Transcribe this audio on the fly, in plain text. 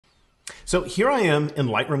So here I am in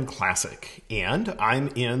Lightroom Classic, and I'm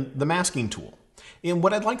in the masking tool. And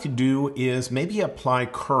what I'd like to do is maybe apply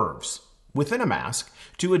curves within a mask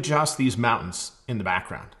to adjust these mountains in the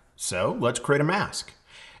background. So let's create a mask.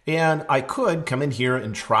 And I could come in here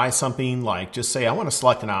and try something like, just say I want to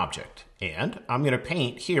select an object. And I'm going to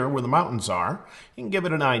paint here where the mountains are and give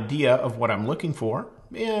it an idea of what I'm looking for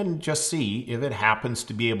and just see if it happens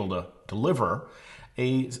to be able to deliver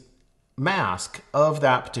a mask of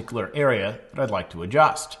that particular area that I'd like to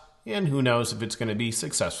adjust. And who knows if it's going to be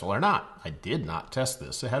successful or not. I did not test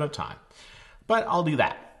this ahead of time, but I'll do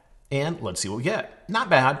that. And let's see what we get. Not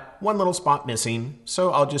bad, one little spot missing.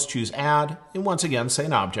 So I'll just choose add and once again say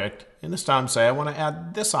an object. And this time say I want to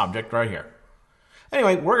add this object right here.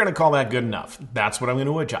 Anyway, we're going to call that good enough. That's what I'm going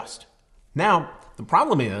to adjust. Now, the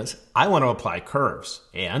problem is I want to apply curves.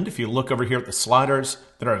 And if you look over here at the sliders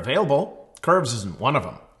that are available, curves isn't one of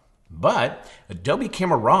them. But Adobe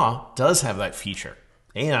Camera Raw does have that feature.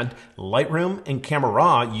 And Lightroom and Camera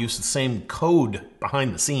Raw use the same code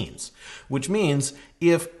behind the scenes, which means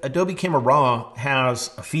if Adobe Camera Raw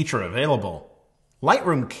has a feature available,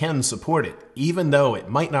 Lightroom can support it, even though it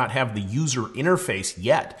might not have the user interface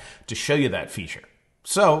yet to show you that feature.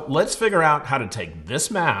 So let's figure out how to take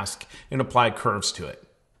this mask and apply curves to it.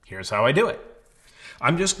 Here's how I do it.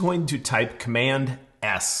 I'm just going to type Command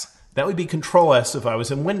S. That would be Control S if I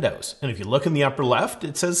was in Windows. And if you look in the upper left,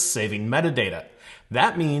 it says saving metadata.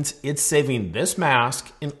 That means it's saving this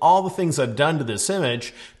mask and all the things I've done to this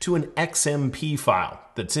image to an XMP file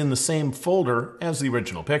that's in the same folder as the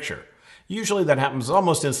original picture. Usually that happens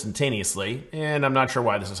almost instantaneously, and I'm not sure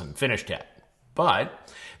why this isn't finished yet.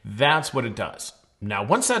 But that's what it does. Now,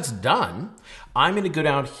 once that's done, I'm going to go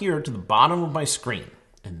down here to the bottom of my screen.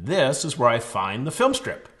 And this is where I find the film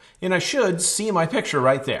strip. And I should see my picture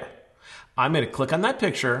right there. I'm going to click on that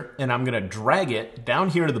picture and I'm going to drag it down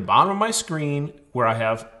here to the bottom of my screen where I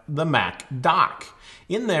have the Mac dock.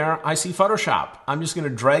 In there, I see Photoshop. I'm just going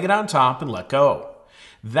to drag it on top and let go.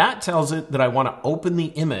 That tells it that I want to open the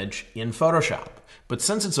image in Photoshop. But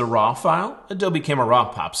since it's a RAW file, Adobe Camera Raw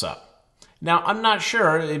pops up. Now, I'm not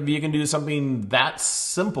sure if you can do something that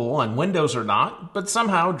simple on Windows or not, but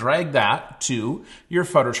somehow drag that to your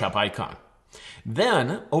Photoshop icon.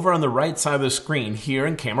 Then, over on the right side of the screen here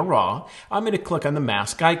in Camera Raw, I'm going to click on the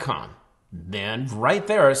mask icon. Then, right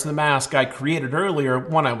there is the mask I created earlier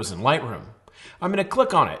when I was in Lightroom. I'm going to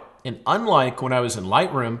click on it. And unlike when I was in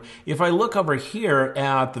Lightroom, if I look over here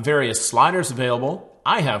at the various sliders available,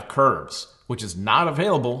 I have curves, which is not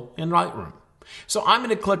available in Lightroom. So I'm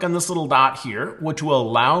going to click on this little dot here, which will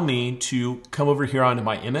allow me to come over here onto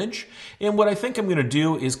my image. And what I think I'm going to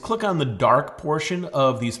do is click on the dark portion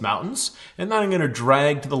of these mountains, and then I'm going to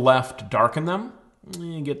drag to the left to darken them.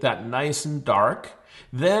 And get that nice and dark.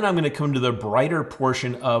 Then I'm going to come to the brighter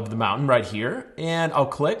portion of the mountain right here, and I'll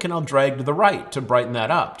click and I'll drag to the right to brighten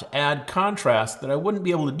that up, to add contrast that I wouldn't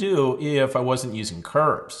be able to do if I wasn't using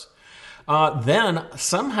curves. Then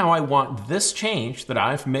somehow I want this change that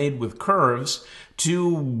I've made with curves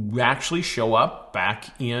to actually show up back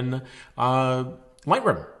in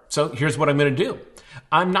Lightroom. So here's what I'm going to do.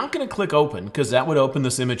 I'm not going to click open because that would open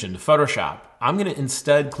this image into Photoshop. I'm going to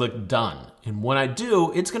instead click done. And when I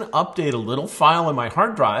do, it's going to update a little file on my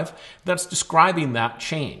hard drive that's describing that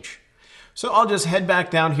change. So I'll just head back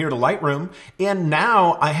down here to Lightroom, and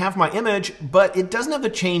now I have my image, but it doesn't have the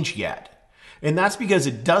change yet. And that's because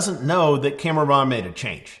it doesn't know that Camera Raw made a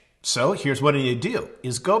change. So here's what I need to do,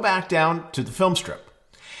 is go back down to the film strip.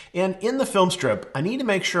 And in the film strip, I need to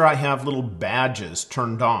make sure I have little badges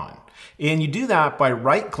turned on. And you do that by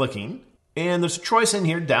right-clicking, and there's a choice in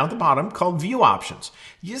here down at the bottom called View Options.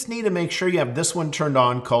 You just need to make sure you have this one turned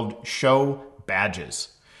on called Show Badges.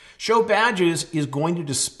 Show Badges is going to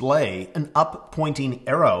display an up-pointing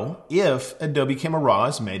arrow if Adobe Camera Raw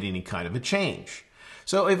has made any kind of a change.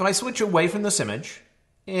 So if I switch away from this image,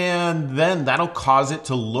 and then that'll cause it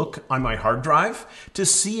to look on my hard drive to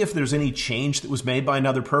see if there's any change that was made by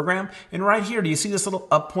another program. And right here, do you see this little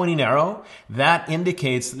up pointing arrow? That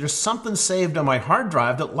indicates that there's something saved on my hard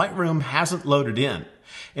drive that Lightroom hasn't loaded in.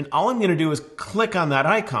 And all I'm going to do is click on that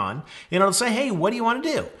icon, and it'll say, hey, what do you want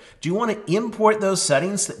to do? Do you want to import those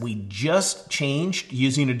settings that we just changed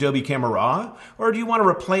using Adobe Camera Raw? Or do you want to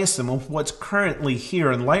replace them with what's currently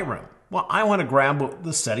here in Lightroom? Well, I want to grab what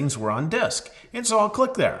the settings were on disk, and so I'll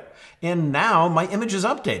click there. And now my image is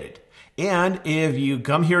updated. And if you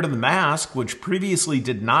come here to the mask, which previously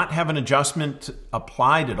did not have an adjustment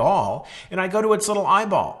applied at all, and I go to its little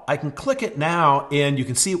eyeball, I can click it now, and you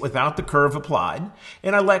can see it without the curve applied.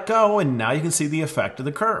 And I let go, and now you can see the effect of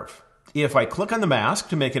the curve. If I click on the mask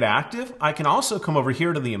to make it active, I can also come over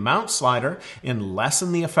here to the amount slider and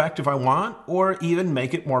lessen the effect if I want, or even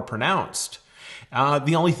make it more pronounced.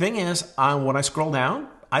 The only thing is, when I scroll down,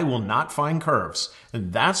 I will not find curves.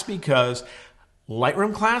 And that's because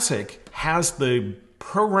Lightroom Classic has the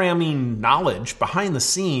programming knowledge behind the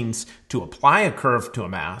scenes to apply a curve to a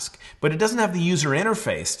mask, but it doesn't have the user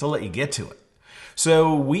interface to let you get to it.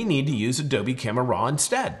 So we need to use Adobe Camera Raw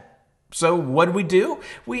instead. So what do?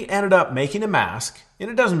 We ended up making a mask, and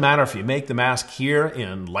it doesn't matter if you make the mask here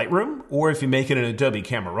in Lightroom or if you make it in Adobe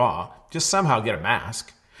Camera Raw, just somehow get a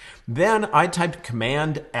mask. Then I typed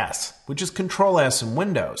Command S, which is Control S in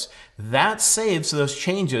Windows. That saves those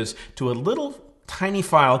changes to a little tiny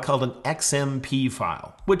file called an XMP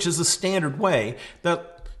file, which is the standard way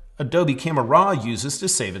that Adobe Camera Raw uses to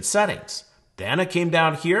save its settings. Then I came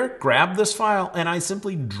down here, grabbed this file, and I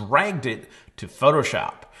simply dragged it to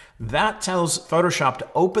Photoshop. That tells Photoshop to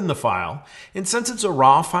open the file, and since it's a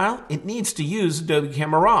RAW file, it needs to use Adobe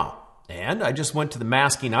Camera Raw. And I just went to the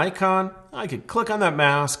masking icon, I could click on that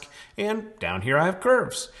mask, and down here I have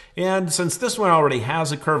curves. And since this one already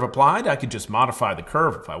has a curve applied, I could just modify the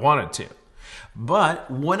curve if I wanted to.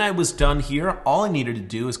 But when I was done here, all I needed to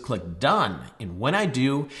do is click Done. And when I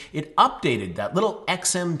do, it updated that little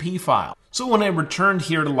XMP file. So when I returned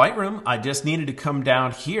here to Lightroom, I just needed to come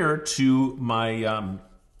down here to my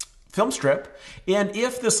film strip, and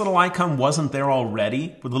if this little icon wasn't there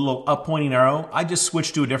already with a little up pointing arrow, I just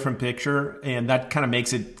switched to a different picture, and that kind of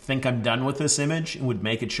makes it think I'm done with this image and would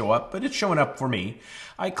make it show up, but it's showing up for me.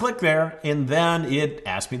 I click there, and then it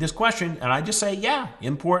asks me this question, and I just say, yeah,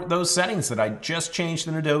 import those settings that I just changed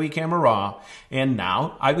in Adobe Camera Raw, and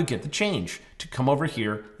now I would get the change to come over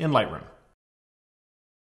here in Lightroom.